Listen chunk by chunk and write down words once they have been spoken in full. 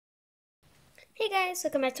Hey guys,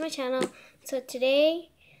 welcome back to my channel. So today,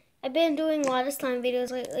 I've been doing a lot of slime videos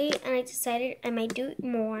lately and I decided I might do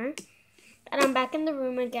more. And I'm back in the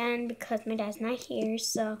room again because my dad's not here,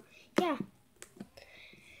 so yeah.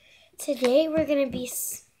 Today we're gonna be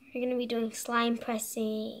doing slime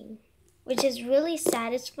pressing, which is really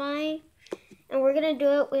satisfying. And we're gonna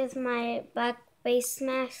do it with my black face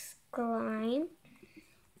mask slime.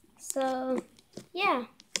 So yeah,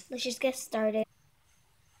 let's just get started.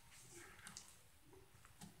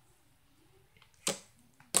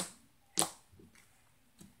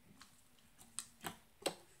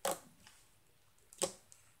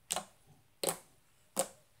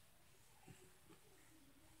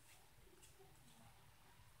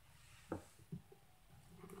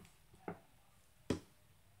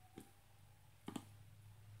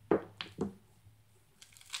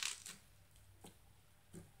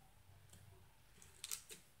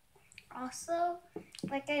 Also,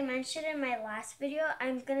 like I mentioned in my last video,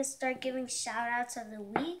 I'm going to start giving shout outs of the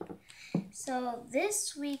week. So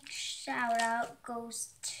this week's shout out goes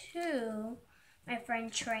to my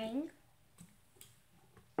friend Trang.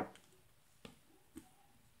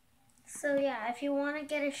 So yeah, if you want to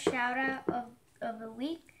get a shout out of the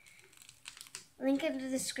week, link in the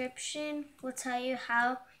description will tell you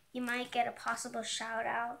how you might get a possible shout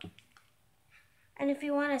out. And if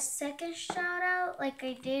you want a second shout out, like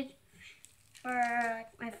I did for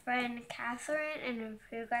my friend Catherine, and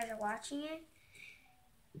if you guys are watching it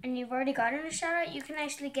and you've already gotten a shout out, you can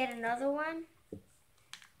actually get another one.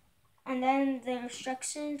 And then the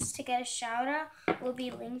instructions to get a shout out will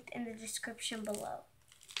be linked in the description below.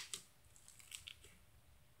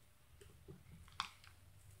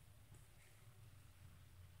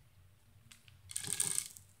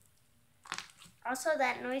 Also,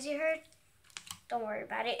 that noise you heard, don't worry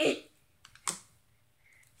about it.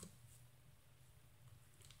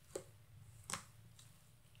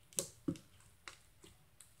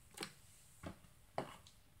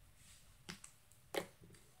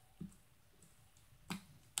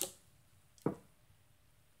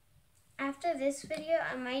 After this video,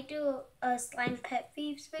 I might do a slime pet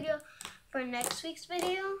thieves video for next week's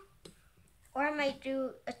video. Or I might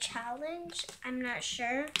do a challenge. I'm not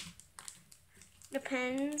sure.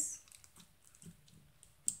 Depends.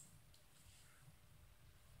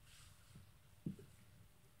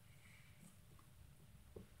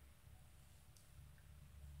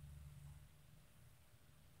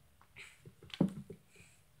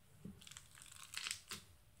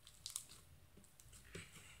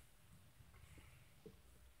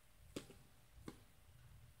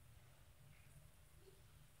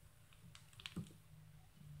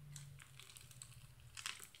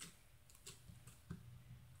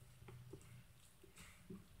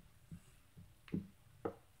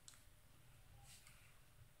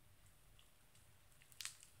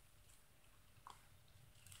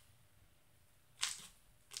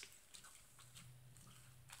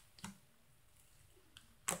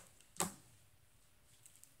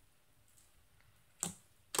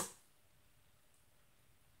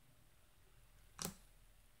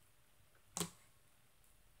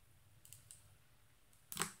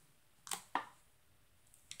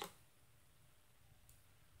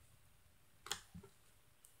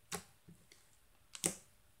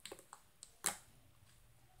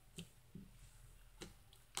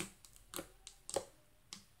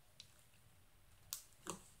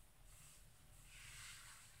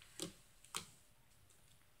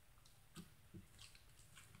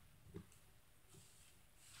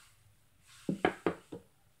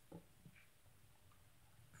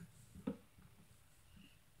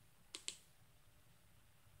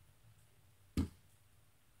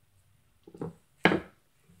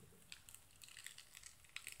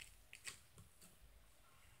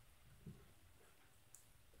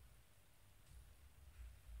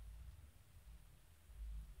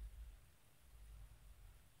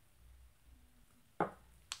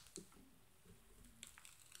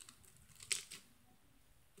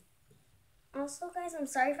 Also, guys, I'm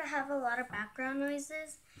sorry if I have a lot of background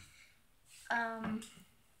noises.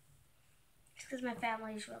 It's because my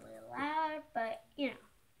family is really loud, but you know.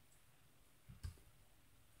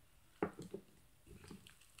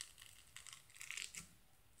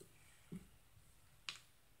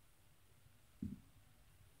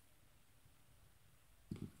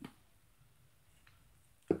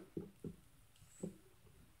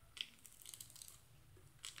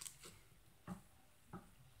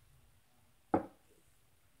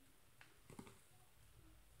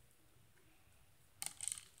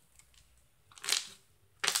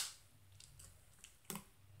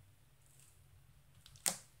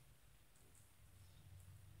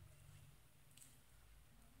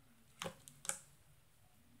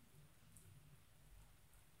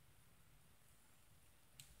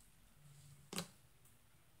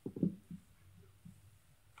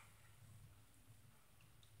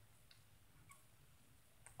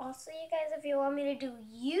 Also, you guys, if you want me to do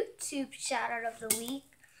YouTube shout out of the week,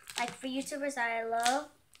 like for YouTubers that I love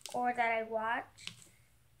or that I watch,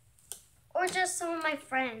 or just some of my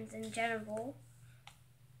friends in general,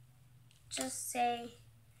 just say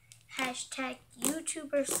hashtag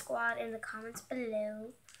YouTuber Squad in the comments below.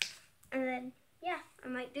 And then, yeah, I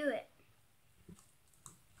might do it.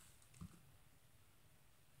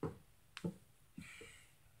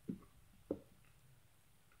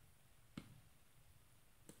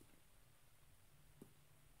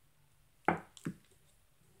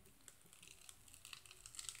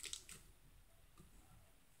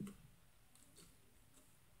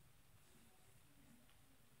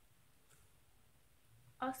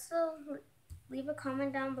 Also, leave a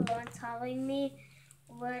comment down below and telling me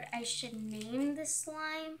what I should name this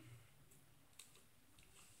slime.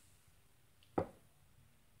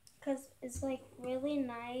 Because it's like really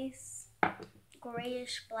nice,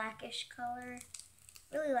 grayish, blackish color.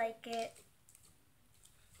 Really like it.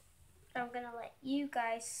 I'm going to let you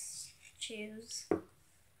guys choose.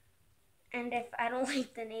 And if I don't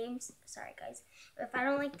like the names, sorry guys, if I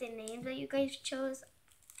don't like the names that you guys chose,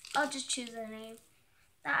 I'll just choose a name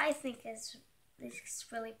that I think is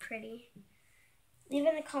really pretty. Leave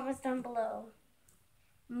in the comments down below.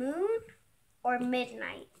 Moon or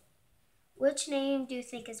Midnight? Which name do you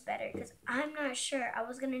think is better? Because I'm not sure. I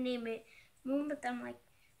was going to name it Moon, but then I'm like,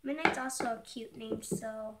 Midnight's also a cute name,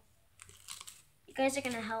 so you guys are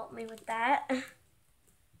going to help me with that.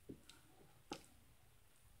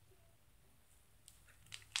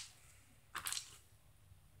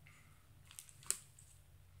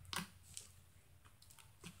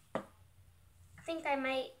 I think I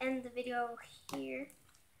might end the video here.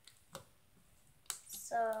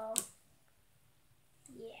 So,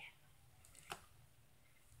 yeah.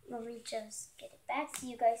 Let me just get it back so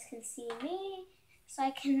you guys can see me, so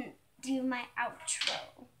I can do my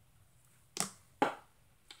outro.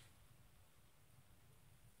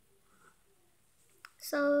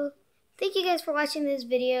 So, thank you guys for watching this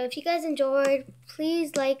video. If you guys enjoyed,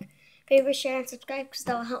 please like, favorite, share, and subscribe because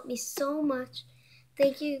that will help me so much.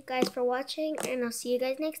 Thank you guys for watching, and I'll see you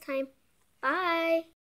guys next time. Bye!